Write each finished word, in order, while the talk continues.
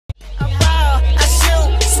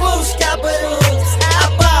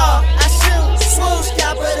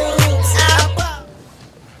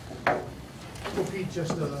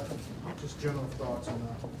general thoughts on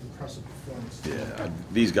impressive performance. Yeah,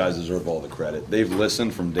 these guys deserve all the credit. They've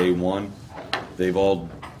listened from day one. They've all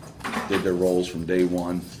did their roles from day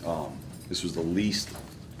one. This was the least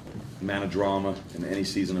amount of drama in any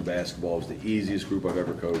season of basketball. It was the easiest group I've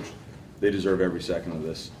ever coached. They deserve every second of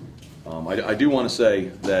this. I do want to say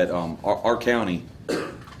that our county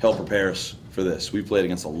helped prepare us for this. We played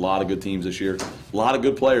against a lot of good teams this year, a lot of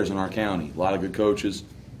good players in our county, a lot of good coaches.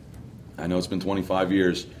 I know it's been 25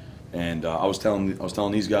 years, and I was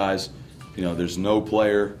telling these guys, you know, there's no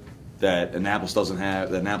player that Annapolis doesn't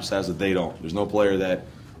have, that Annapolis has that they don't. There's no player that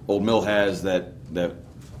Old Mill has that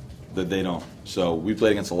they don't. So we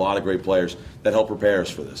played against a lot of great players that helped prepare us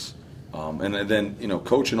for this. And then, you know,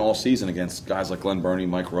 coaching all season against guys like Glenn Burney,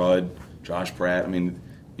 Mike Rudd, Josh Pratt, I mean,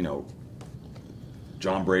 you know,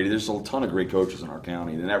 John Brady. There's a ton of great coaches in our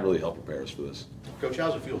county, and that really helped prepare us for this. Coach,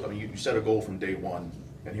 how's it feel? I mean, you set a goal from day one,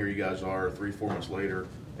 and here you guys are 3-4 months later,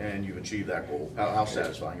 and you've achieved that goal. How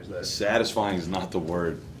satisfying is that? Satisfying is not the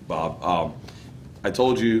word, Bob. I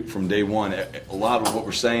told you from day one, a lot of what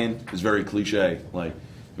we're saying is very cliche. Like,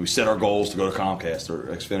 we set our goals to go to Comcast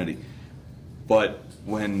or Xfinity. But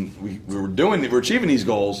when we're achieving these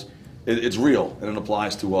goals, it's real, and it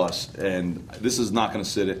applies to us. And this is not going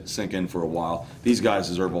to sink in for a while. These guys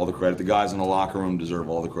deserve all the credit. The guys in the locker room deserve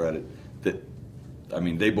all the credit.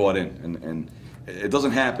 They bought in, and it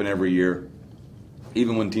doesn't happen every year.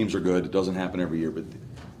 Even when teams are good, it doesn't happen every year.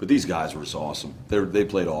 But these guys were just awesome. They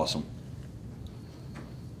played awesome.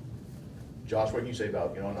 Josh, what can you say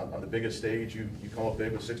about, you know, on the biggest stage, you come up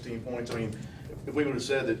big with 16 points? I mean, if we would have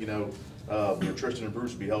said that, you know, Tristan and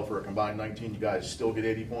Bruce would be held for a combined 19, you guys still get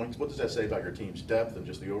 80 points. What does that say about your team's depth and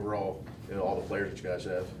just the overall, you know, all the players that you guys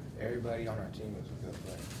have? Everybody on our team is a good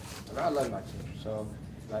player. I love my team, so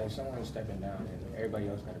like if someone is stepping down and everybody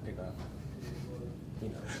else got to pick up, you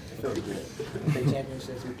know, it feels good. The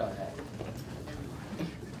championships, we thought that.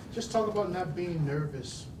 Just talk about not being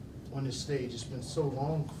nervous on this stage. It's been so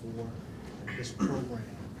long for this program,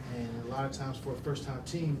 and a lot of times for a first-time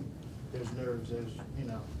team, there's nerves, there's, you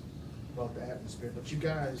know, about the atmosphere. But you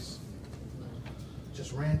guys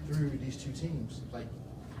just ran through these two teams like,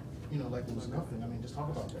 you know, like it was nothing. I mean, just talk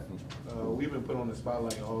about that. We've been put on the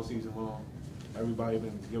spotlight all season long. Everybody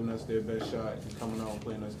been giving us their best shot and coming out and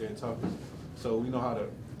playing us their toughest. So we know how to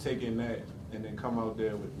take in that and then come out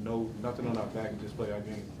there with nothing on our back and just play our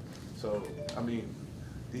game. So, I mean,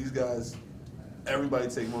 these guys, everybody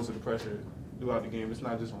take most of the pressure throughout the game. It's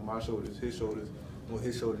not just on my shoulders, his shoulders. On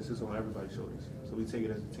his shoulders, it's on everybody's shoulders. So we take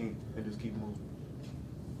it as a team and just keep moving.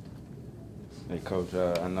 Hey, Coach,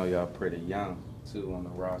 I know y'all pretty young, too, on the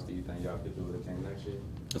roster. You think y'all could do it again next year?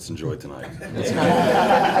 Let's enjoy tonight.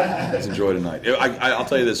 Let's enjoy tonight. I'll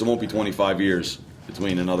tell you this, it won't be 25 years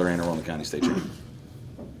between another Anne Arundel County State champion.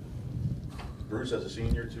 Bruce, as a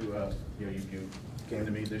senior, you know, you came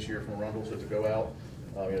to Meade this year from Arundel, so to go out,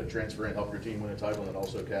 you had to transfer in, help your team win a title, and then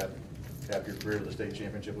also cap your career to the state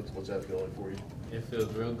championship. What's that feel like for you? It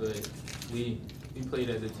feels real good. We played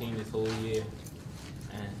as a team this whole year,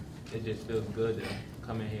 and it just feels good to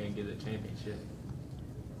come in here and get a championship.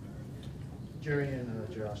 Jerry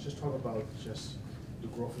and Josh, just talk about just the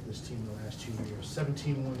growth of this team in the last 2 years.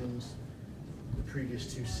 17 wins the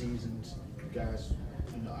previous 2 seasons. You guys,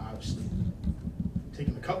 you know, obviously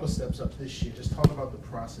taking a couple of steps up this year. Just talk about the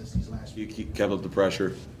process these last few years. You kept up the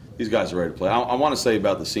pressure. These guys are ready to play. I want to say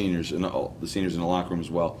about the seniors and the seniors in the locker room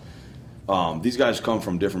as well. These guys come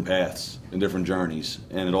from different paths and different journeys,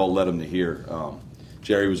 and it all led them to here.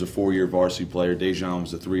 Jerry was a 4-year varsity player. Dejan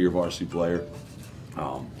was a 3-year varsity player.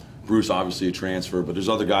 Bruce, obviously a transfer, but there's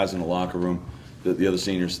other guys in the locker room, the other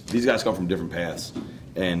seniors. These guys come from different paths,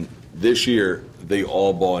 and this year they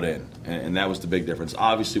all bought in, and that was the big difference.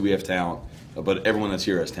 Obviously we have talent, but everyone that's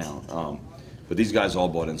here has talent. But these guys all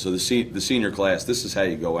bought in. So the senior class, this is how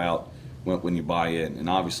you go out when you buy in. And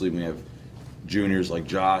obviously we have juniors like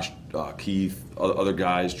Josh, Keith, other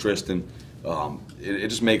guys, Tristan. It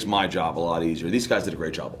just makes my job a lot easier. These guys did a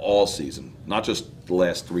great job all season, not just the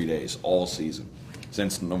last 3 days, all season.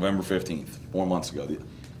 Since November 15th, 4 months ago.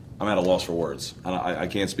 I'm at a loss for words. I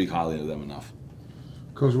can't speak highly of them enough.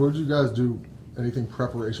 Coach, what did you guys do? Anything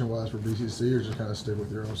preparation-wise for BCC, or just kind of stick with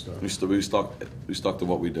your own stuff? We stuck to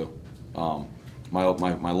what we do.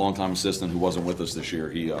 My longtime assistant, who wasn't with us this year,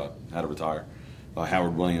 he had to retire.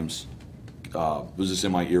 Howard Williams was just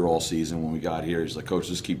in my ear all season when we got here. He's like, Coach,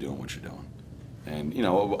 just keep doing what you're doing. And, you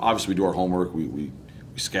know, obviously we do our homework. We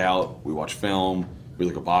scout, we watch film, we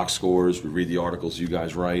look at box scores, we read the articles you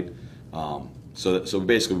guys write. So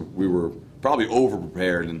basically we were probably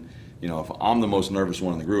over-prepared. And, you know, if I'm the most nervous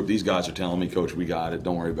one in the group, these guys are telling me, Coach, we got it,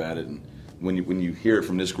 don't worry about it. And when you hear it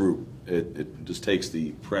from this group, it just takes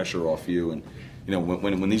the pressure off you. And you know,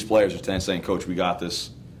 when these players are saying, "Coach, we got this,"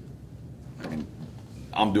 I mean,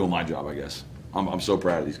 I'm doing my job, I guess. I'm so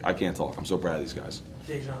proud of these. I can't talk. I'm so proud of these guys.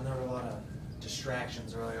 Dejan, there were a lot of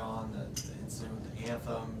distractions early on. The incident with the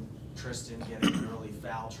anthem, Tristan getting in early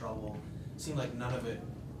foul trouble. It seemed like none of it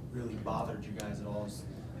really bothered you guys at all. Is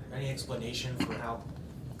there any explanation for how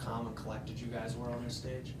calm and collected you guys were on this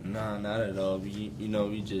stage? Nah, not at all. We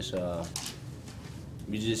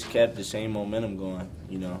just kept the same momentum going.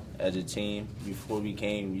 You know, as a team, before we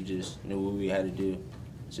came, we just knew what we had to do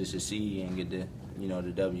to succeed and get the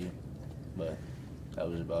the W. But that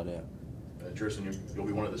was about it. Tristan, you'll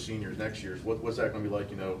be one of the seniors next year. What's that going to be like?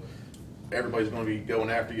 You know, everybody's going to be going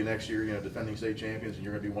after you next year. You know, defending state champions, and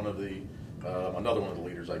you're going to be one of the another one of the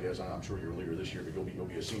leaders, I guess. I'm sure you're a leader this year, but you'll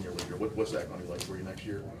be a senior leader. What's that going to be like for you next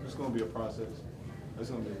year? It's going to be a process. It's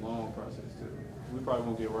going to be a long process too. We probably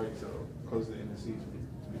won't get right till close to the end of the season,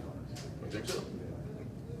 to be honest. I think so.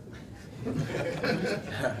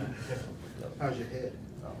 How's your head?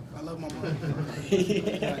 I love my mom.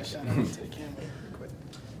 Yeah, shout out to the camera.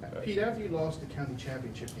 Pete, after you lost the county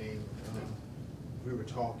championship game, we were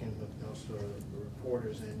talking with the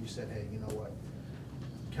reporters, and you said, "Hey, you know what?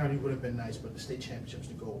 County would have been nice, but the state championship's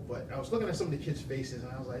the goal." But I was looking at some of the kids' faces,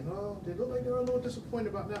 and I was like, "Oh, they look like they're a little disappointed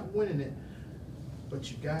about not winning it."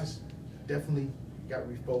 But you guys definitely got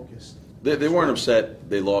refocused. They weren't upset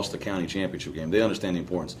they lost the county championship game. They understand the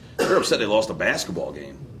importance. They're upset they lost a basketball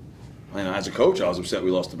game. I know, as a coach, I was upset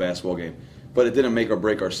we lost the basketball game, but it didn't make or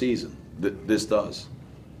break our season. This does,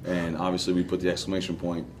 and obviously we put the exclamation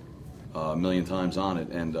point a million times on it.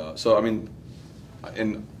 And so I mean,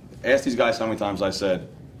 and ask these guys how many times I said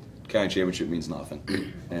county championship means nothing,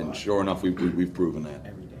 and sure enough, we've proven that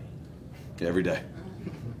Every day. yeah, every day.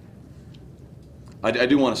 I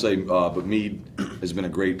do want to say, but Meade has been a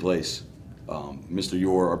great place. Mr.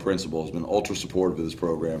 Yor, our principal, has been ultra supportive of this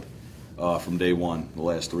program from day one, the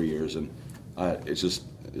last 3 years, and it's just,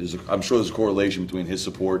 I'm sure there's a correlation between his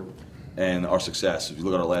support and our success. If you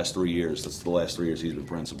look at our last 3 years, that's the last 3 years he's been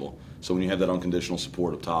principal. So when you have that unconditional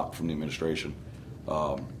support up top from the administration,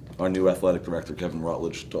 our new athletic director, Kevin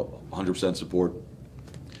Rutledge, 100% support.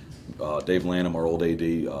 Dave Lanham, our old AD,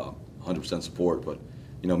 100% support. But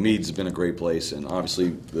you know, Meade's been a great place, and obviously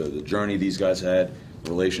the journey these guys had,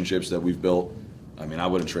 the relationships that we've built. I mean, I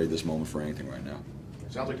wouldn't trade this moment for anything right now.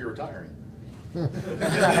 Sounds like you're retiring. It's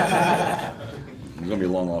going to be a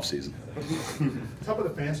long off season. Talk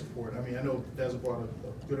about the fan support. I mean, I know that's brought a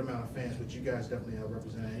good amount of fans, but you guys definitely have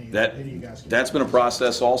represented any of you guys. That's been a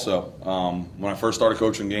process also. When I first started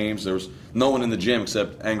coaching games, there was no one in the gym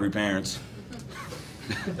except angry parents.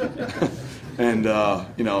 And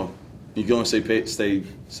you know, you can only stay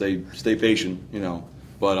patient, you know.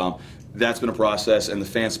 But that's been a process, and the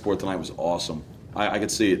fan support tonight was awesome. I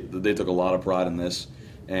could see it. They took a lot of pride in this,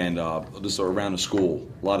 and just around the school,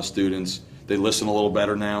 a lot of students. They listen a little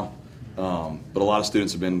better now, but a lot of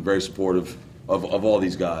students have been very supportive of all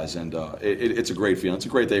these guys, and it's a great feeling. It's a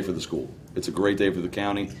great day for the school. It's a great day for the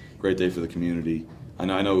county, great day for the community.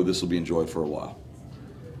 I know this will be enjoyed for a while.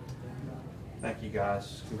 Thank you,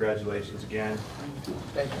 guys. Congratulations again.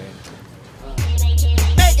 Thank you.